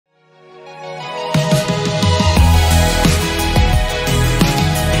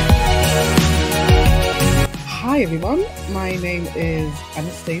everyone. My name is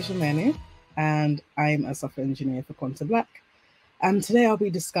Anasthasia Manu, and I'm a software engineer for QuantumBlack. And today I'll be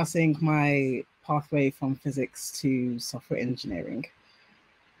discussing my pathway from physics to software engineering.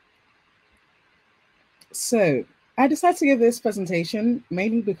 So I decided to give this presentation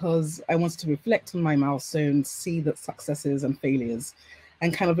mainly because I wanted to reflect on my milestones, see the successes and failures,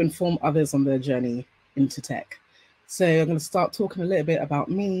 and kind of inform others on their journey into tech. So I'm going to start talking a little bit about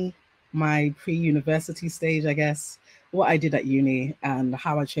me, my pre-university stage, I guess, what I did at uni and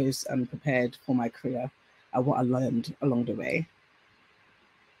how I chose and prepared for my career and what I learned along the way.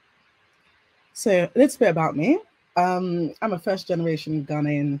 So a little bit about me. I'm a first generation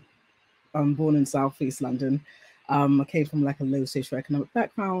Ghanaian, born in Southeast London. I came from like a low socioeconomic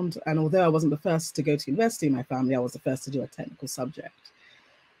background. And although I wasn't the first to go to university in my family, I was the first to do a technical subject.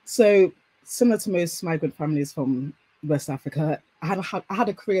 So similar to most migrant families from West Africa, I had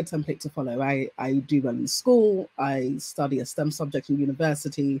a career template to follow. I do well in school, I study a STEM subject in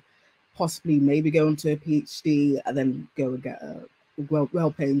university, possibly maybe go into a PhD, and then go and get a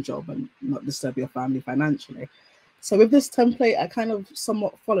well-paying job and not disturb your family financially. So with this template, I kind of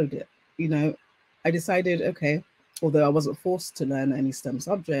somewhat followed it. You know, I decided, okay, although I wasn't forced to learn any STEM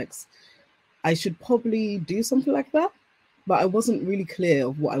subjects, I should probably do something like that. But I wasn't really clear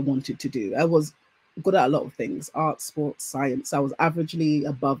of what I wanted to do. I was good at a lot of things, art, sports, science. I was averagely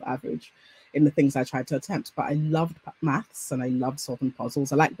above average in the things I tried to attempt, but I loved maths and I loved solving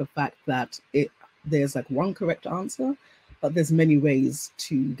puzzles. I like the fact that there's like one correct answer, but there's many ways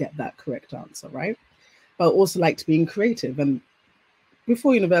to get that correct answer, right? But I also liked being creative. And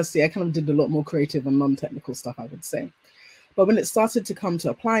before university, I kind of did a lot more creative and non-technical stuff, I would say. But when it started to come to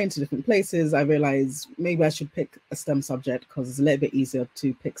applying to different places, I realized maybe I should pick a STEM subject because it's a little bit easier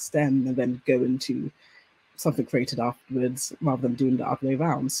to pick STEM and then go into something created afterwards rather than doing the other way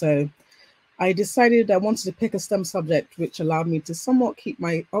around. So I decided I wanted to pick a STEM subject which allowed me to somewhat keep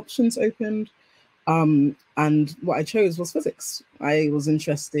my options open. And what I chose was physics. I was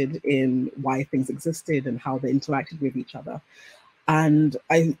interested in why things existed and how they interacted with each other. And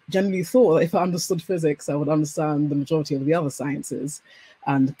I generally thought if I understood physics, I would understand the majority of the other sciences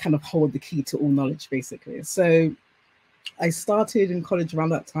and kind of hold the key to all knowledge, basically. So I started in college around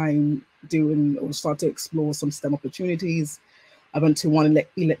that time start to explore some STEM opportunities. I went to one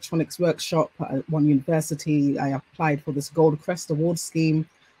electronics workshop at one university. I applied for this Gold Crest Award scheme,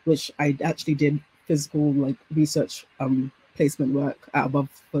 which I actually did physical research placement work at above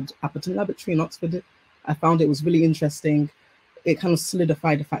Appleton Laboratory in Oxford. I found it was really interesting. It kind of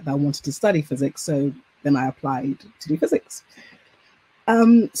solidified the fact that I wanted to study physics. So then I applied to do physics.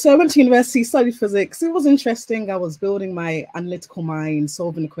 So I went to university, studied physics. It was interesting. I was building my analytical mind,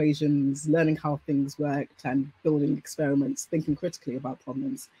 solving equations, learning how things worked and building experiments, thinking critically about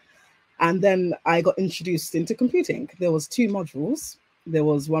problems. And then I got introduced into computing. There was two modules. There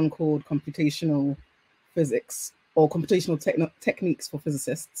was one called computational physics or computational techniques for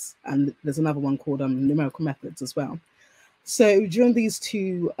physicists. And there's another one called numerical methods as well. So during these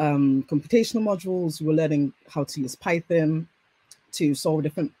two computational modules, we were learning how to use Python to solve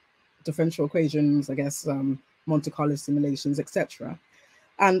different differential equations, I guess, Monte Carlo simulations, etc.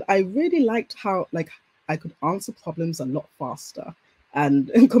 And I really liked how I could answer problems a lot faster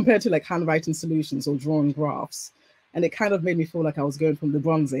and compared to handwriting solutions or drawing graphs. And it kind of made me feel like I was going from the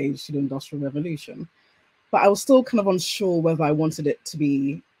Bronze Age to the Industrial Revolution. But I was still kind of unsure whether I wanted it to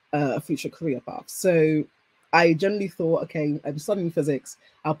be a future career path. So I generally thought, okay, I'm studying physics.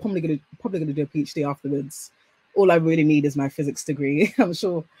 I'm probably gonna do a PhD afterwards. All I really need is my physics degree. I'm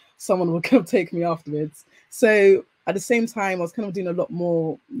sure someone will come take me afterwards. So at the same time, I was kind of doing a lot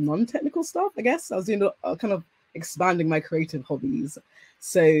more non-technical stuff, I guess. I was doing kind of expanding my creative hobbies.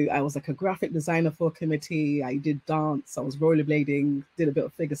 So I was like a graphic designer for a committee. I did dance. I was rollerblading, did a bit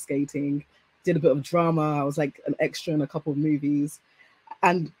of figure skating, did a bit of drama. I was like an extra in a couple of movies.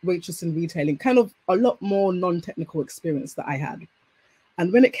 And waitress and retailing, kind of a lot more non-technical experience that I had.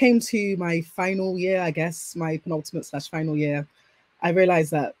 And when it came to my final year, I guess, my penultimate/final year, I realized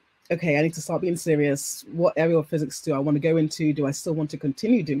that, okay, I need to start being serious. What area of physics do I want to go into? Do I still want to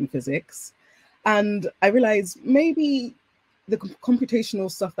continue doing physics? And I realized maybe the computational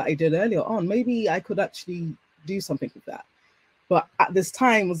stuff that I did earlier on, maybe I could actually do something with that. But at this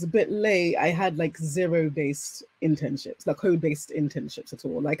time, it was a bit late. I had zero-based internships, code-based internships at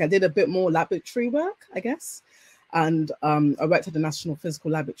all. I did a bit more laboratory work, I guess. And I worked at the National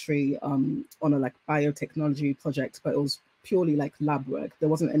Physical Laboratory on a biotechnology project, but it was purely lab work. There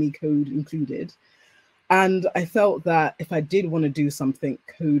wasn't any code included. And I felt that if I did want to do something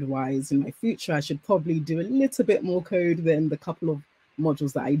code-wise in my future, I should probably do a little bit more code than the couple of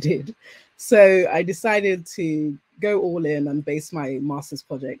modules that I did. So I decided to go all in and base my master's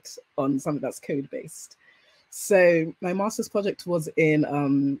project on something that's code-based. So my master's project was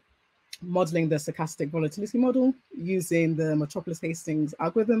in modeling the stochastic volatility model using the Metropolis-Hastings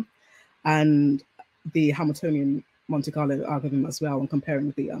algorithm and the Hamiltonian Monte Carlo algorithm as well, and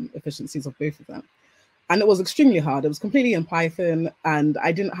comparing the efficiencies of both of them. And it was extremely hard. It was completely in Python, and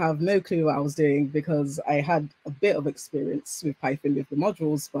I didn't have no clue what I was doing because I had a bit of experience with Python with the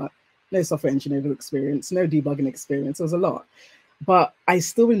modules, but no software engineering experience, no debugging experience. It was a lot, but I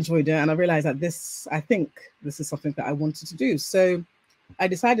still enjoyed it. And I realized that I think this is something that I wanted to do. So I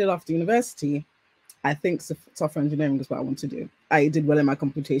decided after university, I think software engineering is what I want to do. I did well in my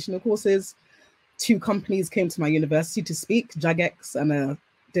computational courses. 2 companies came to my university to speak, Jagex and a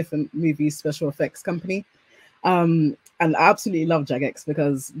different movie special effects company. And I absolutely love Jagex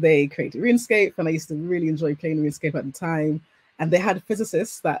because they created RuneScape, and I used to really enjoy playing RuneScape at the time. And they had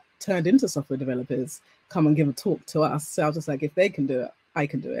physicists that turned into software developers come and give a talk to us. So I was just like, if they can do it, I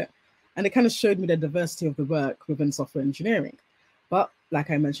can do it. And it kind of showed me the diversity of the work within software engineering. But like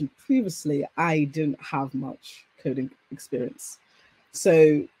I mentioned previously, I didn't have much coding experience.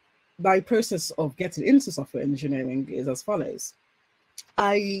 So my process of getting into software engineering is as follows.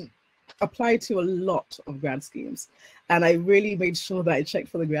 I applied to a lot of grad schemes, and I really made sure that I checked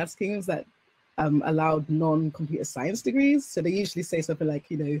for the grad schemes that allowed non-computer science degrees. So they usually say something like,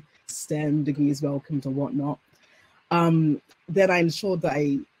 STEM degrees welcomed or whatnot. Then I ensured that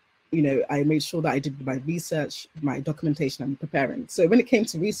I made sure that I did my research, my documentation, and preparing. So when it came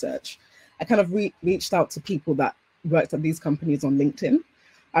to research, I kind of reached out to people that worked at these companies on LinkedIn.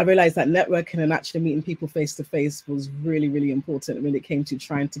 I realized that networking and actually meeting people face to face was really, really important when it came to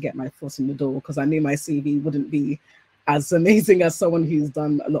trying to get my foot in the door, because I knew my CV wouldn't be as amazing as someone who's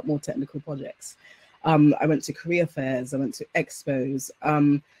done a lot more technical projects. I went to career fairs, I went to expos.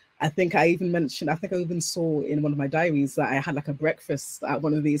 I think I even saw in one of my diaries that I had like a breakfast at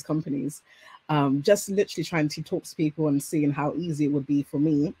one of these companies, just literally trying to talk to people and seeing how easy it would be for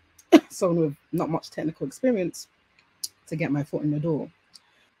me, someone with not much technical experience, to get my foot in the door.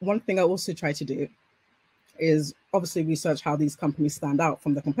 One thing I also try to do is obviously research how these companies stand out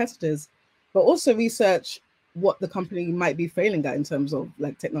from the competitors, but also research what the company might be failing at in terms of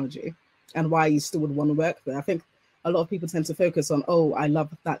like technology and why you still would want to work there. I think a lot of people tend to focus on, oh, I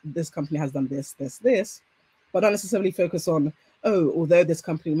love that this company has done this, but not necessarily focus on, oh, although this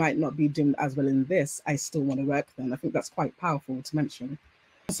company might not be doing as well in this, I still want to work there. And I think that's quite powerful to mention.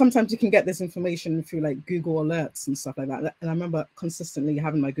 Sometimes you can get this information through like Google alerts and stuff like that. And I remember consistently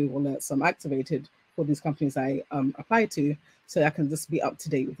having my Google alerts activated for these companies I applied to, so I can just be up to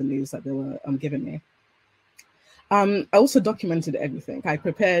date with the news that they were giving me. I also documented everything. I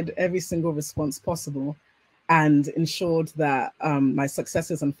prepared every single response possible and ensured that my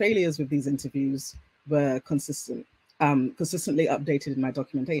successes and failures with these interviews were consistently updated in my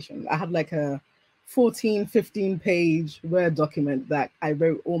documentation. I had like a 15-page Word document that I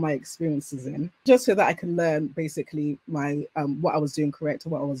wrote all my experiences in, just so that I can learn basically my what I was doing correct or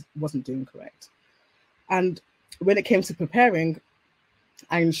what I wasn't doing correct. And when it came to preparing,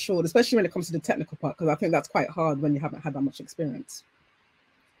 I ensured, especially when it comes to the technical part, because I think that's quite hard when you haven't had that much experience,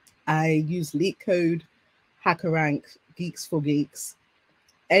 I used LeetCode, HackerRank, Geeks for Geeks,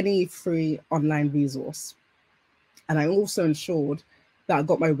 any free online resource. And I also ensured that I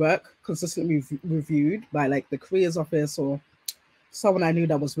got my work consistently reviewed by like the careers office or someone I knew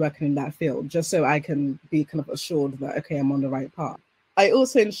that was working in that field, just so I can be kind of assured that, okay, I'm on the right path. I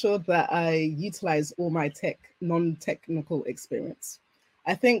also ensured that I utilized all my non-technical experience.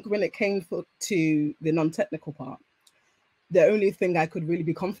 I think when it came to the non-technical part, the only thing I could really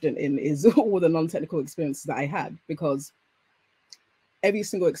be confident in is all the non-technical experiences that I had, because every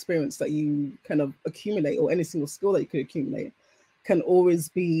single experience that you kind of accumulate, or any single skill that you could accumulate, can always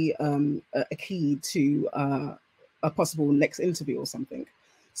be a key to a possible next interview or something.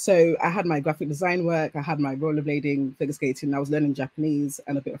 So I had my graphic design work, I had my rollerblading, figure skating, I was learning Japanese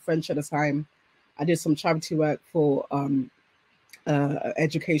and a bit of French at the time. I did some charity work for an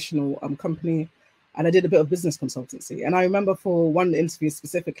educational company, and I did a bit of business consultancy. And I remember for one interview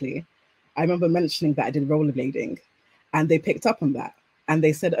specifically, I remember mentioning that I did rollerblading, and they picked up on that. And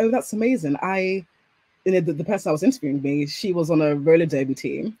they said, oh, that's amazing. The person I was interviewing me, she was on a roller derby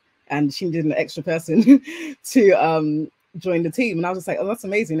team, and she needed an extra person to join the team. And I was just like, oh, that's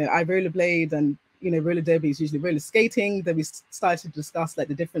amazing. I rollerblade, and roller derby is usually roller skating. Then we started to discuss like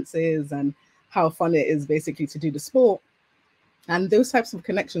the differences and how fun it is basically to do the sport. And those types of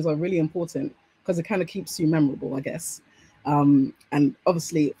connections are really important because it kind of keeps you memorable, I guess. And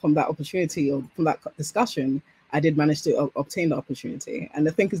obviously from that opportunity or from that discussion, I did manage to obtain the opportunity. And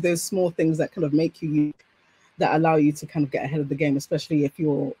I think is those small things that kind of make you unique, that allow you to kind of get ahead of the game, especially if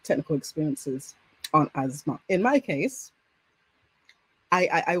your technical experiences aren't as much. In my case,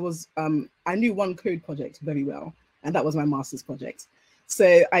 I knew one code project very well, and that was my master's project.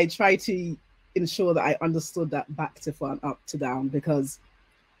 So I tried to ensure that I understood that back to front, up to down, because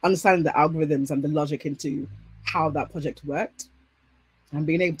understanding the algorithms and the logic into how that project worked and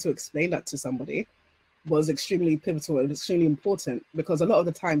being able to explain that to somebody was extremely pivotal and extremely important, because a lot of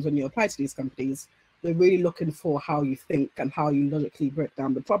the times when you apply to these companies, they're really looking for how you think and how you logically break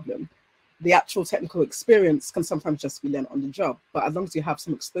down the problem. The actual technical experience can sometimes just be learned on the job, but as long as you have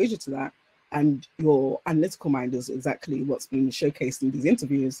some exposure to that and your analytical mind is exactly what's being showcased in these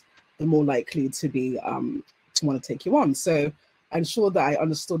interviews, they're more likely to be to want to take you on. So I'm sure that I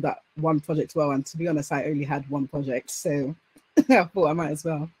understood that one project well, and to be honest, I only had one project, so I thought I might as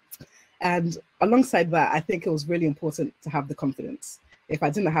well. And alongside that, I think it was really important to have the confidence. If I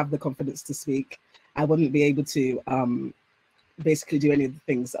didn't have the confidence to speak, I wouldn't be able to basically do any of the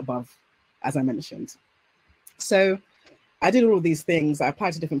things above, as I mentioned. So I did all of these things. I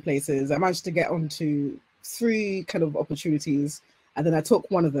applied to different places. I managed to get onto 3 kind of opportunities. And then I took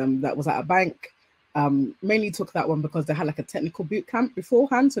one of them that was at a bank. Mainly took that one because they had like a technical boot camp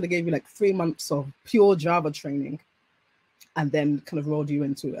beforehand. So they gave you like 3 months of pure Java training and then kind of rolled you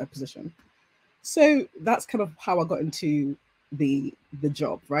into a position. So that's kind of how I got into the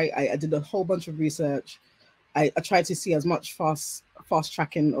job, right? I did a whole bunch of research. I tried to see as much fast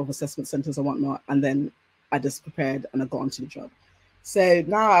tracking of assessment centers and whatnot, and then I just prepared and I got onto the job. So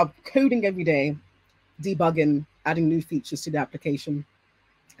now I'm coding every day, debugging, adding new features to the application.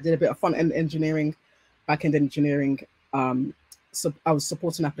 I did a bit of front-end engineering, back-end engineering. So I was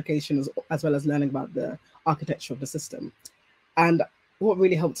supporting applications as well as learning about the architecture of the system. And what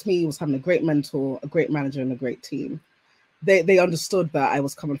really helped me was having a great mentor, a great manager, and a great team. They understood that I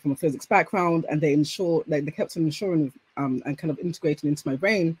was coming from a physics background, and they kept on ensuring and kind of integrating into my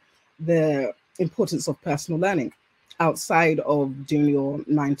brain the importance of personal learning outside of doing your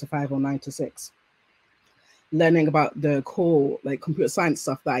 9 to 5 or 9 to 6. Learning about the core like computer science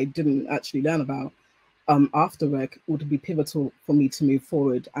stuff that I didn't actually learn about after work would be pivotal for me to move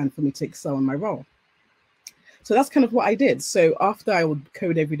forward and for me to excel in my role. So that's kind of what I did. So after I would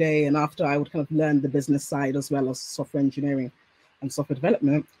code every day, and after I would kind of learn the business side as well as software engineering and software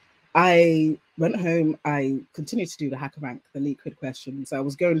development, I went home. I continued to do the HackerRank, the leak code questions. I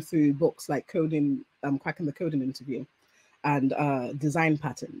was going through books like coding, cracking the coding interview, and design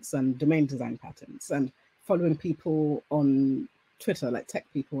patterns and domain design patterns, and following people on Twitter, like tech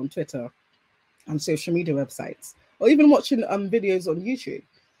people on Twitter and social media websites, or even watching videos on YouTube.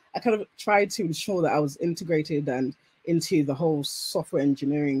 I kind of tried to ensure that I was integrated and into the whole software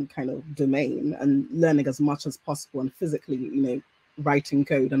engineering kind of domain and learning as much as possible and physically, writing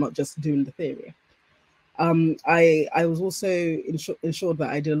code and not just doing the theory. I was also ensured that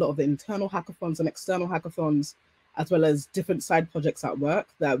I did a lot of the internal hackathons and external hackathons, as well as different side projects at work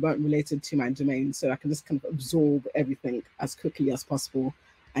that weren't related to my domain. So I can just kind of absorb everything as quickly as possible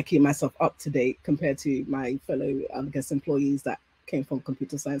and keep myself up to date compared to my fellow, employees that came from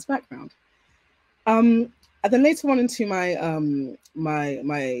computer science background. And then later on into my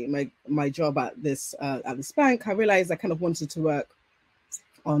my job at this bank, I realized I kind of wanted to work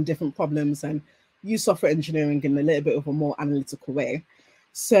on different problems and use software engineering in a little bit of a more analytical way.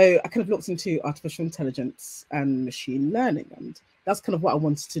 So I kind of looked into artificial intelligence and machine learning, and that's kind of what I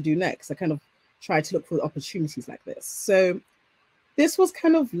wanted to do next. I kind of tried to look for opportunities like this. So this was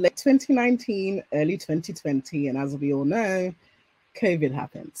kind of late 2019, early 2020, and as we all know, COVID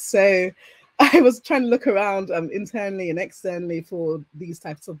happened. So I was trying to look around internally and externally for these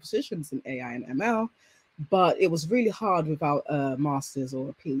types of positions in AI and ML, but it was really hard without a master's or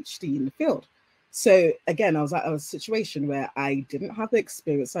a PhD in the field. So again, I was at a situation where I didn't have the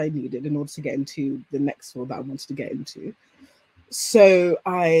experience I needed in order to get into the next field that I wanted to get into. So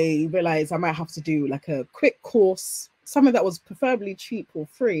I realized I might have to do like a quick course, something that was preferably cheap or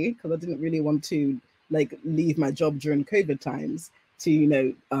free, because I didn't really want to like leave my job during COVID times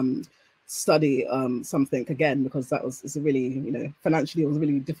to, study something again, because it's a really, financially, it was a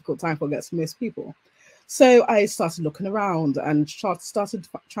really difficult time for most people. So I started looking around and started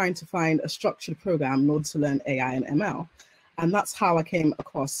trying to find a structured program in order to learn AI and ML. And that's how I came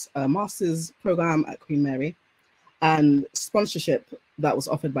across a master's program at Queen Mary and sponsorship that was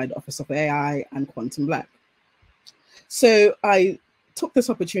offered by the Office of AI and QuantumBlack. So I took this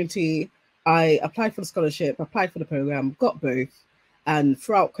opportunity. I applied for the scholarship, applied for the program, got both. And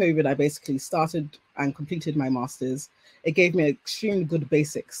throughout COVID, I basically started and completed my master's. It gave me extremely good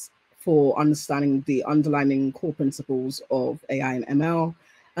basics for understanding the underlying core principles of AI and ML,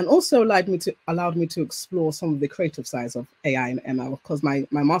 and also allowed me to explore some of the creative sides of AI and ML, because my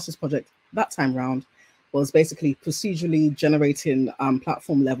master's project that time round was basically procedurally generating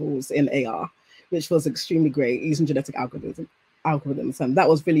platform levels in AR, which was extremely great using genetic algorithms, and that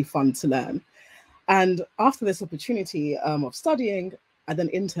was really fun to learn. And after this opportunity of studying, I then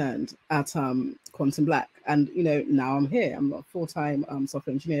interned at QuantumBlack, and now I'm here. I'm a full-time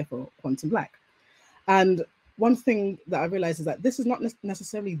software engineer for QuantumBlack. And one thing that I realized is that this is not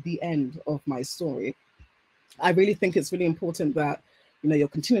necessarily the end of my story. I really think it's really important that you're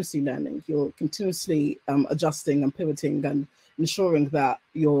continuously learning, you're continuously adjusting and pivoting and ensuring that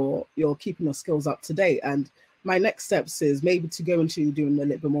you're keeping your skills up to date. And my next steps is maybe to go into doing a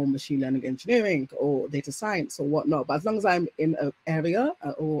little bit more machine learning engineering or data science or whatnot. But as long as I'm in an area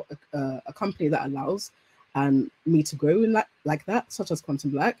or a company that allows me to grow in that, like that, such as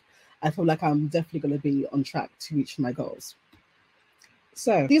QuantumBlack, I feel like I'm definitely going to be on track to reach my goals.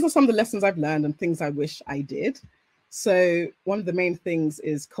 So these are some of the lessons I've learned and things I wish I did. So one of the main things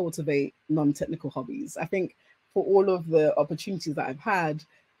is cultivate non-technical hobbies. I think for all of the opportunities that I've had,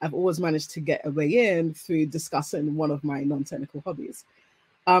 I've always managed to get a way in through discussing one of my non-technical hobbies.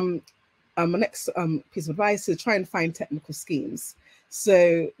 My next piece of advice is try and find technical schemes.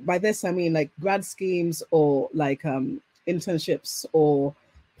 So by this, I mean like grad schemes or like internships, or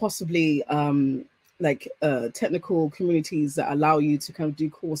possibly technical communities that allow you to kind of do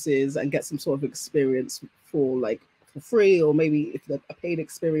courses and get some sort of experience for free, or maybe if they're a paid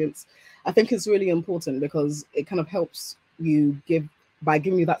experience. I think it's really important because it kind of helps you by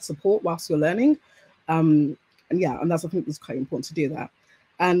giving you that support whilst you're learning. And that's, I think it's quite important to do that.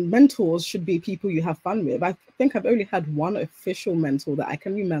 And mentors should be people you have fun with. I think I've only had one official mentor that I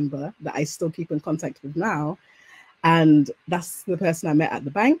can remember that I still keep in contact with now. And that's the person I met at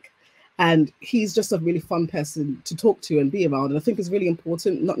the bank. And he's just a really fun person to talk to and be around. And I think it's really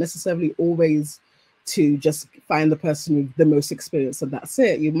important, not necessarily always to just find the person with the most experience and that's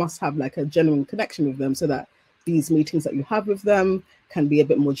it. You must have like a genuine connection with them so that these meetings that you have with them can be a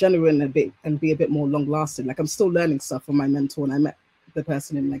bit more genuine and be a bit more long lasting. Like I'm still learning stuff from my mentor, and I met the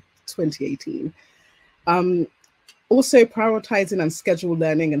person in like 2018. Also prioritizing and schedule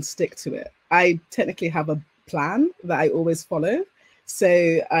learning and stick to it. I technically have a plan that I always follow. So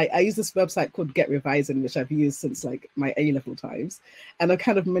I use this website called Get Revising, which I've used since like my A-level times. And I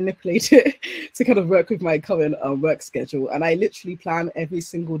kind of manipulate it to kind of work with my current work schedule. And I literally plan every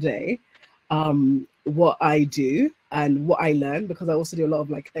single day what I do and what I learn, because I also do a lot of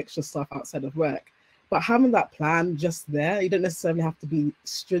like extra stuff outside of work. But having that plan just there, you don't necessarily have to be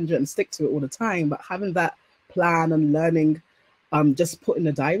stringent and stick to it all the time, but having that plan and learning just put in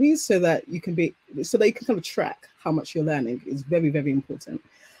a diary so that you can kind of track how much you're learning is very, very important.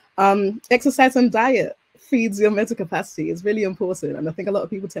 Exercise and diet feeds your mental capacity. It's really important. And I think a lot of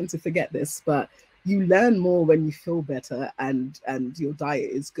people tend to forget this, but you learn more when you feel better and your diet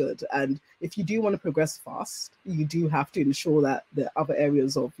is good. And if you do want to progress fast, you do have to ensure that the other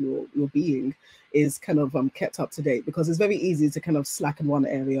areas of your being is kind of kept up to date, because it's very easy to kind of slack in one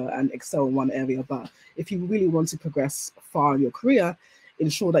area and excel in one area. But if you really want to progress far in your career,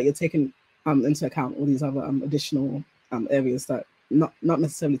 ensure that you're taking into account all these other additional areas that not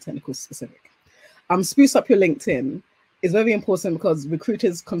necessarily technical specific. Spruce up your LinkedIn is very important, because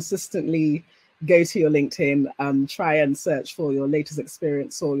recruiters consistently go to your LinkedIn, try and search for your latest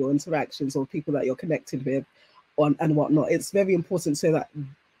experience or your interactions or people that you're connected with and whatnot. It's very important so that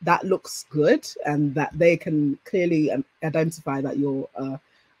that looks good and that they can clearly identify that you're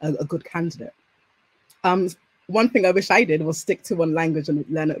a good candidate. One thing I wish I did was stick to one language and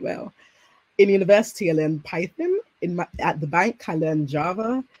learn it well. In university, I learned Python. At the bank, I learned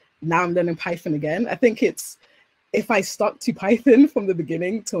Java. Now I'm learning Python again. I think if I stuck to Python from the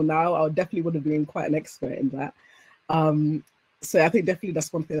beginning till now, I definitely would have been quite an expert in that. So I think definitely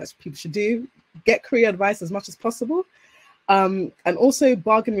that's one thing that people should do. Get career advice as much as possible. And also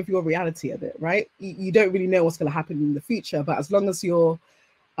bargain with your reality a bit, right? You don't really know what's going to happen in the future, but as long as you're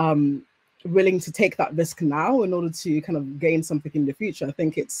willing to take that risk now in order to kind of gain something in the future, I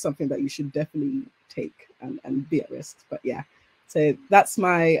think it's something that you should definitely take and be at risk. But yeah, so that's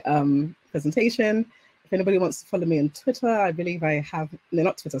my presentation. If anybody wants to follow me on Twitter, I believe I have, no,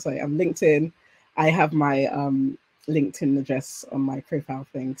 not Twitter, sorry, I'm LinkedIn. I have my LinkedIn address on my profile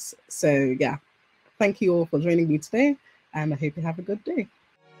things. So yeah, thank you all for joining me today, and I hope you have a good day.